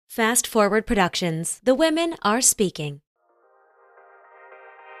Fast Forward Productions. The women are speaking.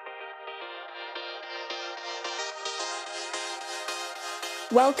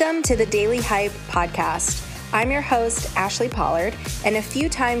 Welcome to the Daily Hype podcast. I'm your host, Ashley Pollard, and a few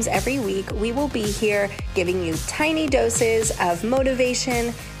times every week, we will be here giving you tiny doses of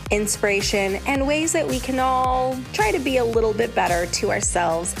motivation, inspiration, and ways that we can all try to be a little bit better to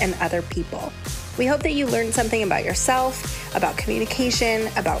ourselves and other people. We hope that you learned something about yourself, about communication,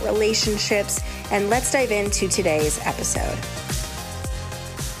 about relationships, and let's dive into today's episode.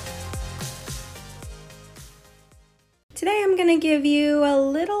 Today I'm going to give you a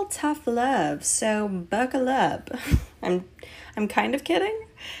little tough love, so buckle up. I'm kind of kidding.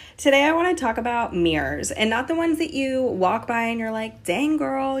 Today I want to talk about mirrors, and not the ones that you walk by and you're like, dang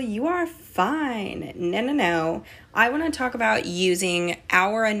girl, you are fine. No. I want to talk about using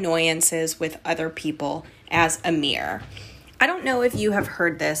our annoyances with other people as a mirror. I don't know if you have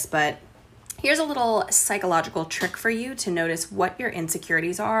heard this, but here's a little psychological trick for you to notice what your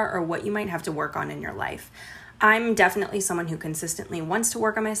insecurities are or what you might have to work on in your life. I'm definitely someone who consistently wants to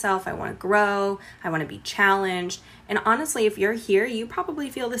work on myself. I want to grow. I want to be challenged. And honestly, if you're here, you probably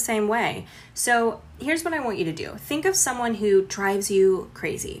feel the same way. So here's what I want you to do. Think of someone who drives you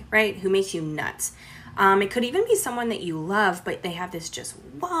crazy, right? Who makes you nuts. It could even be someone that you love, but they have this just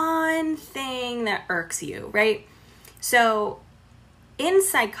one thing that irks you, right? So in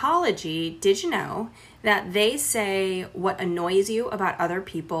psychology, did you know that they say what annoys you about other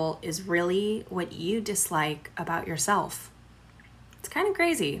people is really what you dislike about yourself? It's kind of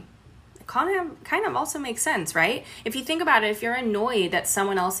crazy. It kind of also makes sense, right? If you think about it, if you're annoyed that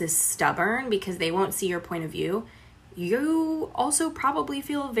someone else is stubborn because they won't see your point of view, you also probably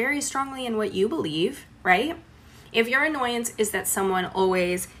feel very strongly in what you believe, right? If your annoyance is that someone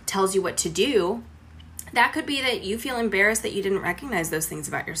always tells you what to do, that could be that you feel embarrassed that you didn't recognize those things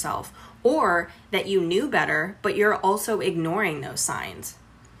about yourself, or that you knew better, but you're also ignoring those signs.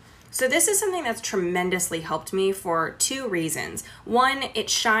 So this is something that's tremendously helped me for two reasons. One, it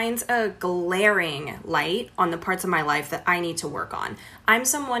shines a glaring light on the parts of my life that I need to work on. I'm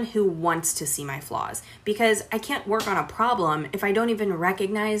someone who wants to see my flaws because I can't work on a problem if I don't even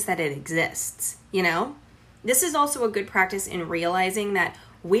recognize that it exists, you know? This is also a good practice in realizing that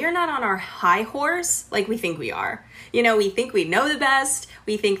we're not on our high horse like we think we are. You know, we think we know the best.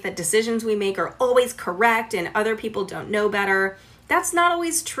 We think that decisions we make are always correct and other people don't know better. That's not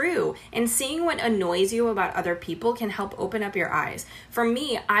always true. And seeing what annoys you about other people can help open up your eyes. For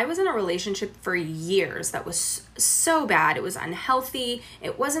me, I was in a relationship for years that was so bad. It was unhealthy.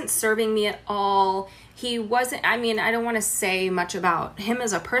 It wasn't serving me at all. He wasn't, I don't want to say much about him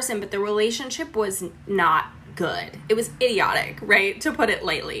as a person, but the relationship was not good. It was idiotic, right? To put it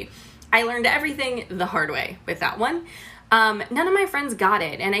lightly. I learned everything the hard way with that one. None of my friends got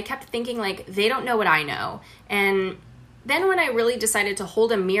it. And I kept thinking like, they don't know what I know. And then when I really decided to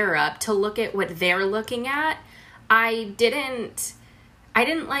hold a mirror up to look at what they're looking at, I didn't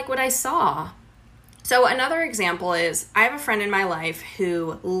like what I saw. So another example is I have a friend in my life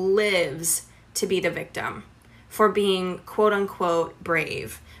who lives to be the victim for being quote unquote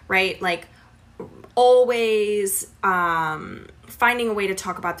brave, right? Like always finding a way to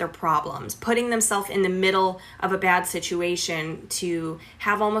talk about their problems, putting themselves in the middle of a bad situation to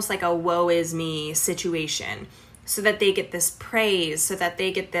have almost like a woe is me situation so that they get this praise, so that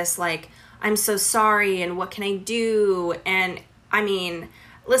they get this like, I'm so sorry and what can I do? And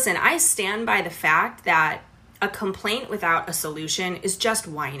listen, I stand by the fact that a complaint without a solution is just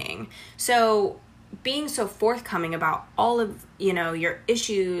whining. So being so forthcoming about all of, your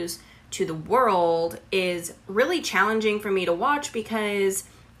issues to the world is really challenging for me to watch because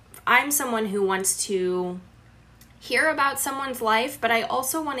I'm someone who wants to hear about someone's life, but I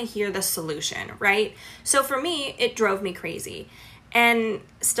also want to hear the solution, right? So for me, it drove me crazy and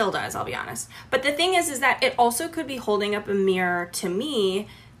still does, I'll be honest. But the thing is that it also could be holding up a mirror to me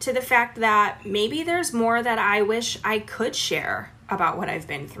to the fact that maybe there's more that I wish I could share about what I've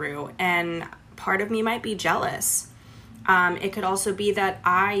been through. And part of me might be jealous. It could also be that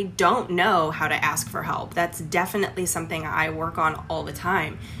I don't know how to ask for help. That's definitely something I work on all the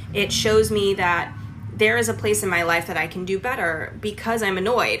time. It shows me that there is a place in my life that I can do better because I'm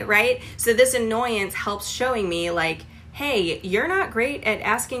annoyed, right? So this annoyance helps showing me like, hey, you're not great at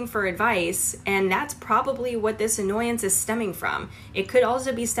asking for advice, and that's probably what this annoyance is stemming from. It could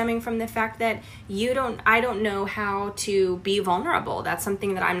also be stemming from the fact that I don't know how to be vulnerable. That's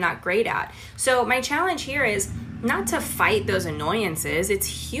something that I'm not great at. So my challenge here is not to fight those annoyances.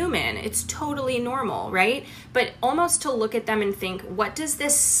 It's human. It's totally normal, right? But almost to look at them and think, what does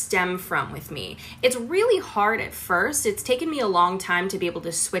this stem from with me? It's really hard at first. It's taken me a long time to be able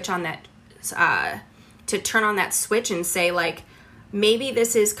to switch on that, to turn on that switch and say, like, maybe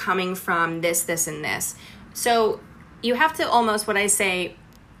this is coming from this, this, and this. So you have to almost, what I say,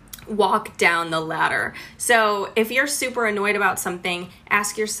 walk down the ladder. So if you're super annoyed about something,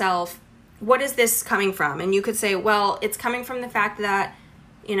 ask yourself, what is this coming from? And you could say, well, it's coming from the fact that,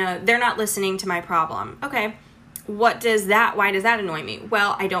 they're not listening to my problem. Okay, why does that annoy me?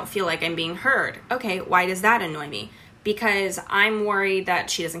 Well, I don't feel like I'm being heard. Okay, why does that annoy me? Because I'm worried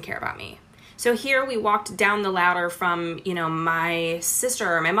that she doesn't care about me. So here we walked down the ladder from, my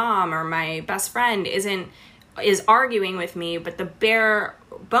sister or my mom or my best friend is arguing with me, but the bare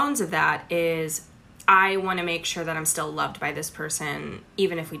bones of that is I want to make sure that I'm still loved by this person,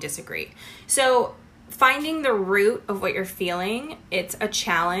 even if we disagree. So finding the root of what you're feeling, it's a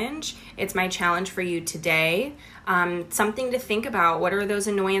challenge. It's my challenge for you today. Something to think about. What are those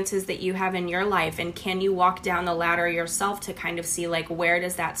annoyances that you have in your life? And can you walk down the ladder yourself to kind of see, like, where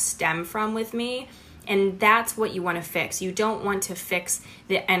does that stem from with me? And that's what you want to fix. You don't want to fix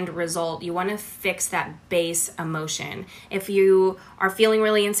the end result. You want to fix that base emotion. If you are feeling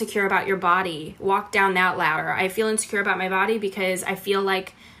really insecure about your body, walk down that ladder. I feel insecure about my body because I feel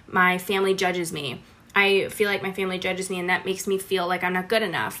like my family judges me. I feel like my family judges me, and that makes me feel like I'm not good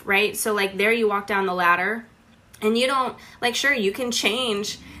enough, right? So, like, there you walk down the ladder. And you don't, like, sure, you can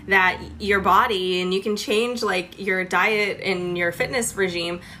change your body and you can change, like, your diet and your fitness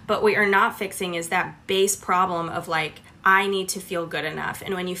regime, but what you're not fixing is that base problem of, like, I need to feel good enough.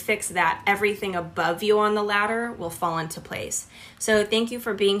 And when you fix that, everything above you on the ladder will fall into place. So thank you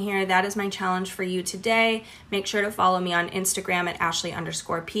for being here. That is my challenge for you today. Make sure to follow me on Instagram at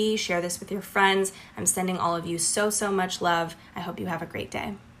Ashley_P. Share this with your friends. I'm sending all of you so much love. I hope you have a great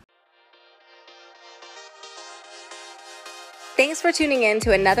day. Thanks for tuning in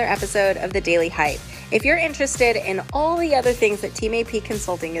to another episode of The Daily Hype. If you're interested in all the other things that Team AP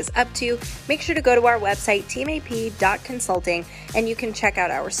Consulting is up to, make sure to go to our website, teamap.consulting, and you can check out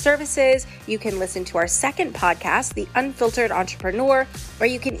our services. You can listen to our second podcast, The Unfiltered Entrepreneur, or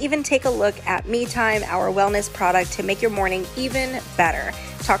you can even take a look at Me Time, our wellness product to make your morning even better.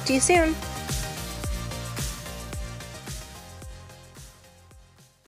 Talk to you soon.